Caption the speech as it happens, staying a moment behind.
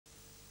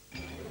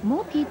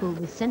More people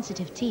with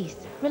sensitive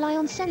teeth rely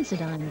on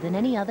Sensodyne than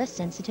any other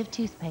sensitive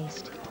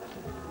toothpaste.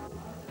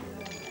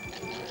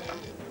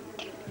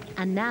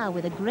 And now,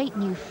 with a great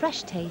new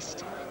fresh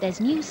taste,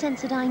 there's new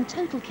Sensodyne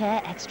Total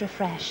Care Extra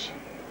Fresh.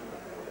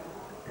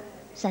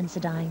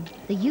 Sensodyne,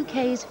 the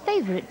UK's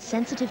favourite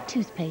sensitive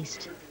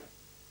toothpaste.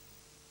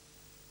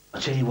 I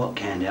tell you what,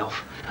 Gandalf,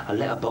 a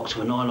letterbox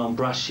with a nylon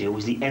brush seal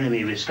is the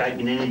enemy of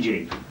escaping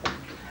energy.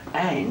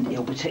 And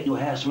it'll protect your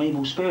house from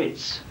evil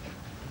spirits.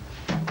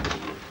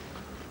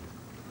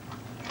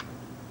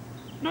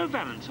 No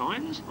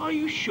Valentines? Are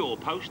you sure,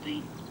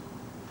 Posty?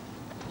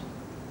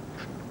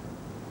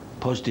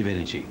 Positive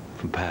energy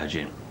from Power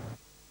Gin.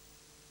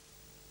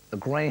 A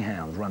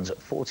greyhound runs at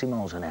 40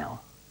 miles an hour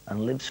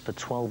and lives for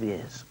 12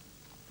 years.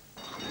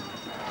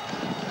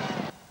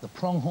 The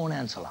pronghorn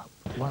antelope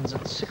runs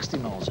at 60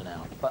 miles an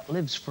hour but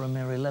lives for a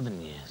mere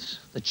 11 years.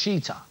 The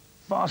cheetah,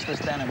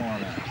 fastest animal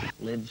on earth,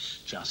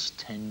 lives just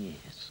 10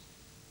 years.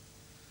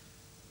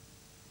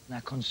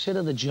 Now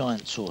consider the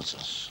giant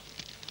tortoise.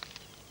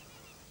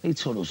 He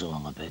toddles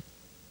along a bit.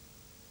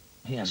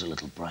 He has a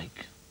little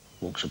break,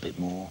 walks a bit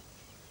more.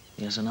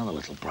 He has another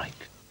little break.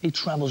 He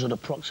travels at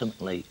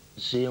approximately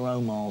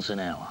 0 miles an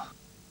hour,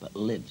 but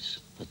lives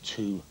for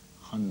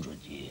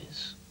 200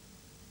 years.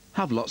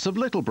 Have lots of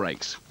little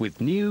breaks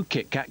with new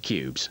Kit Kat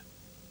cubes.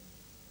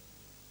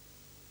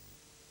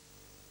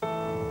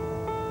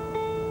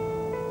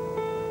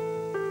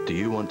 Do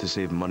you want to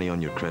save money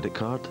on your credit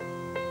card?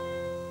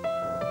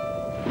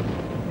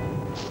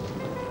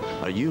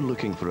 Are you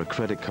looking for a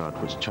credit card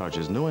which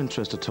charges no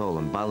interest at all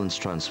on balance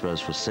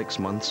transfers for 6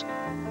 months?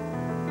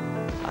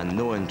 And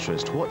no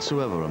interest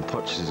whatsoever on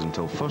purchases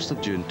until 1st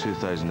of June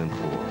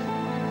 2004?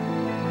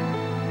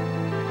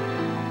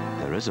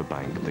 There is a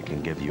bank that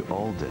can give you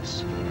all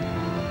this.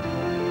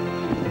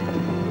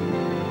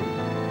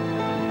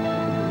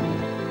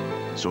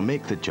 So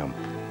make the jump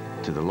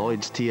to the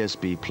Lloyds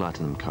TSB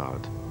Platinum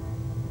Card.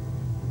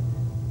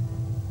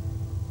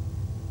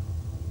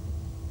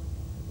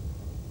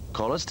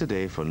 Call us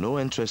today for no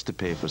interest to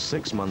pay for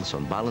 6 months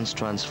on balance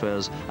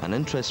transfers and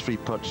interest-free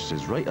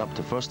purchases right up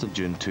to 1st of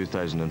June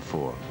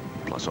 2004,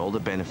 plus all the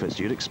benefits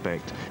you'd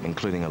expect,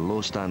 including a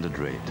low standard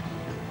rate.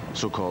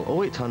 So call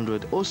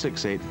 0800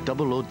 068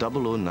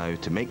 0000 now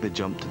to make the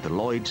jump to the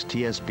Lloyds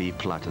TSB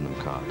Platinum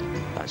Card.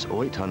 That's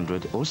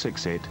 0800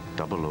 068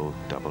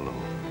 0000.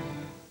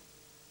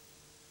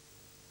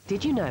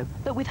 Did you know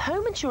that with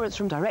home insurance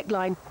from Direct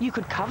Line, you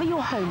could cover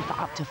your home for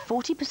up to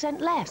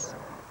 40% less?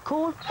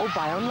 Call or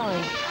buy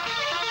online.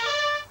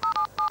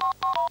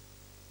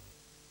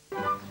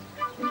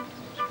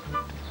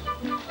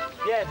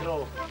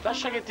 Pietro,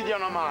 lascia che ti dia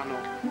una mano.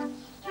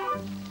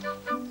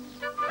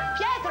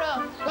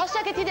 Pietro,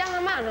 lascia che ti dia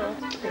una mano.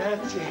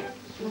 Grazie.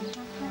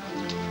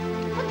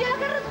 Oddio, la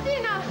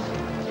carrozzina!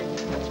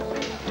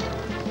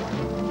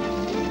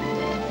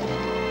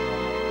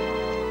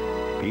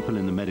 People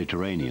in the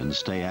Mediterranean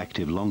stay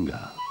active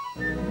longer,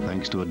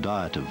 thanks to a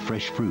diet of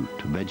fresh fruit,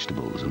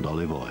 vegetables and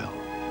olive oil.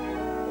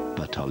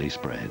 Bertolli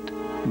spread,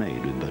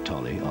 made with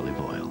Bertolli olive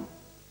oil.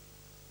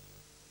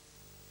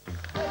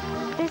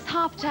 This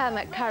half term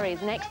at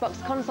Curry's, an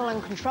Xbox console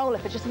and controller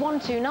for just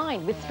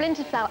 $129 with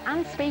Splinter Cell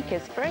and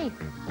speakers free.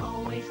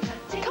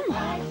 Come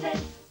on.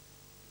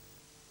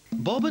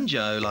 Bob and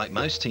Joe, like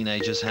most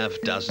teenagers, have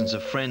dozens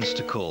of friends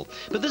to call,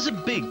 but there's a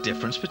big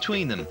difference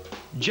between them.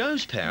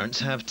 Joe's parents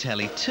have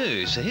Telly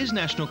 2, so his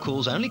national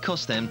calls only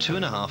cost them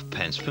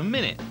 2.5p per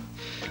minute.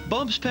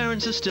 Bob's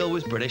parents are still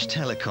with British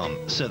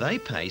Telecom, so they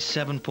pay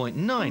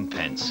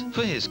 7.9p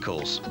for his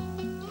calls.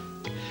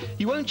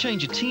 You won't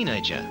change a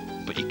teenager,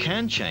 but you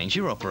can change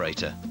your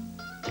operator.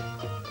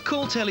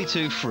 Call Telly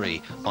 2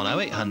 free on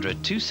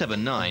 0800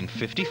 279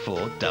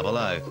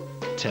 5400.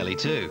 Telly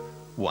 2.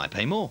 Why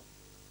pay more?